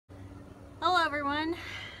everyone.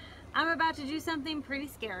 I'm about to do something pretty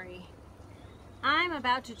scary. I'm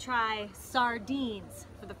about to try sardines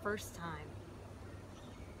for the first time.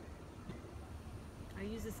 Are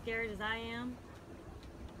you as scared as I am?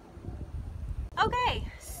 Okay,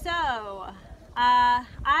 so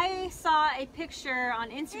I saw a picture on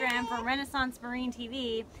Instagram from Renaissance Marine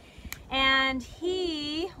TV, and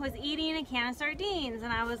he was eating a can of sardines,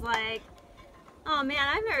 and I was like, oh man,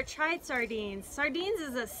 I've never tried sardines. Sardines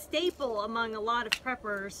is a staple among a lot of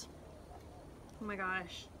preppers. Oh my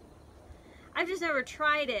gosh. I've just never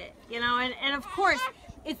tried it, you know, and of course,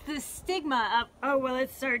 it's the stigma of, oh, well,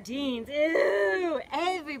 it's sardines. Ew!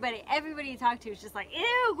 Everybody you talk to is just like,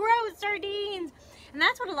 ew, gross, sardines. And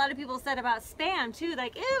that's what a lot of people said about Spam, too.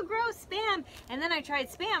 Like, ew, gross, Spam. And then I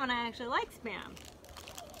tried Spam, and I actually like Spam.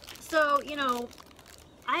 So, you know,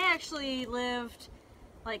 I actually lived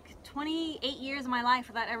like 28 years of my life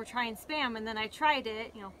without ever trying Spam, and then I tried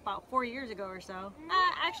it, you know, about 4 years ago or so.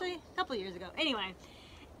 Actually, a couple years ago. Anyway.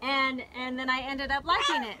 And then I ended up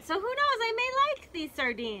liking it. So who knows, I may like these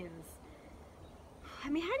sardines. I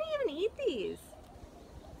mean, how do you even eat these?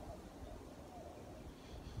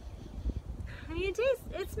 I mean,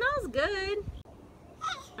 it smells good.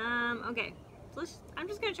 Okay, so I'm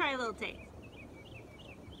just gonna try a little taste.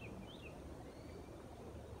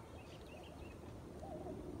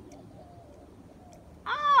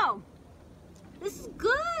 Oh, this is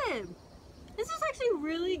good. This is actually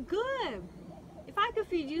really good. If I could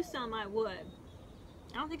feed you some, I would.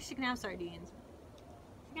 I don't think she can have sardines.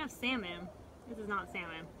 She can have salmon. This is not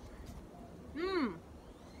salmon.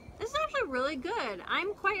 This is actually really good.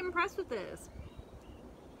 I'm quite impressed with this.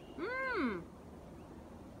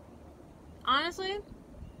 Honestly,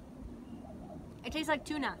 it tastes like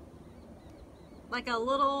tuna. Like a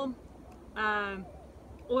little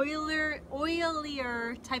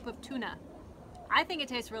oilier type of tuna. I think it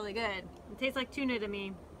tastes really good. It tastes like tuna to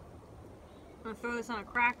me. I'm gonna throw this on a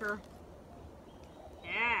cracker.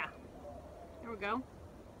 Yeah. There we go.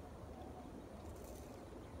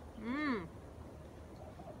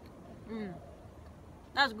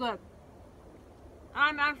 That's good.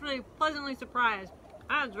 I'm actually pleasantly surprised.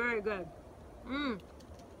 That's very good.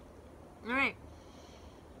 Alright.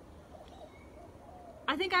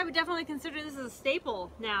 I think I would definitely consider this as a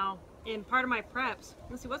staple now in part of my preps.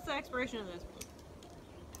 Let's see, what's the expiration of this?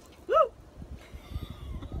 Woo!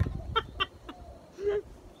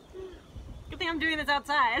 Good thing I'm doing this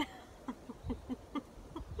outside.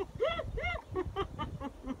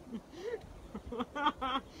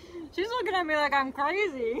 She's looking at me like I'm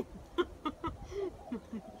crazy.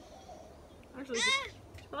 Actually,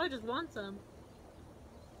 she probably just wants some.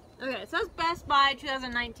 Okay, so that's Best Buy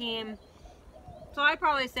 2019. So I'd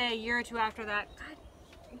probably say a year or two after that. God,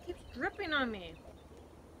 it keeps dripping on me.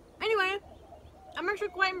 Anyway, I'm actually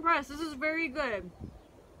quite impressed. This is very good.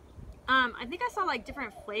 I think I saw like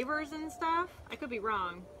different flavors and stuff. I could be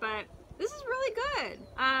wrong, but this is really good.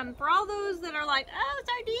 For all those that are like, oh,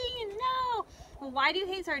 sardines, no. Well, why do you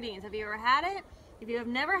hate sardines? Have you ever had it? If you have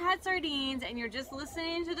never had sardines and you're just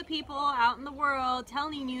listening to the people out in the world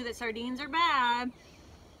telling you that sardines are bad,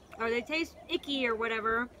 or they taste icky or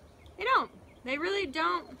whatever, they don't. They really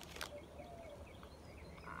don't.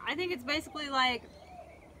 I think it's basically like,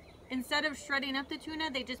 instead of shredding up the tuna,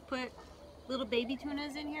 they just put little baby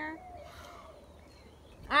tunas in here.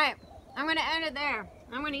 Alright, I'm going to end it there.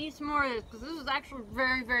 I'm going to eat some more of this because this is actually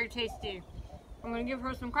very, very tasty. I'm going to give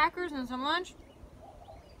her some crackers and some lunch.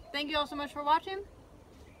 Thank you all so much for watching.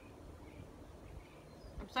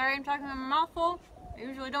 I'm sorry I'm talking with my mouth full. I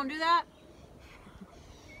usually don't do that.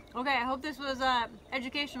 Okay, I hope this was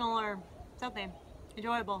educational or something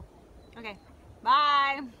enjoyable. Okay,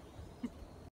 bye.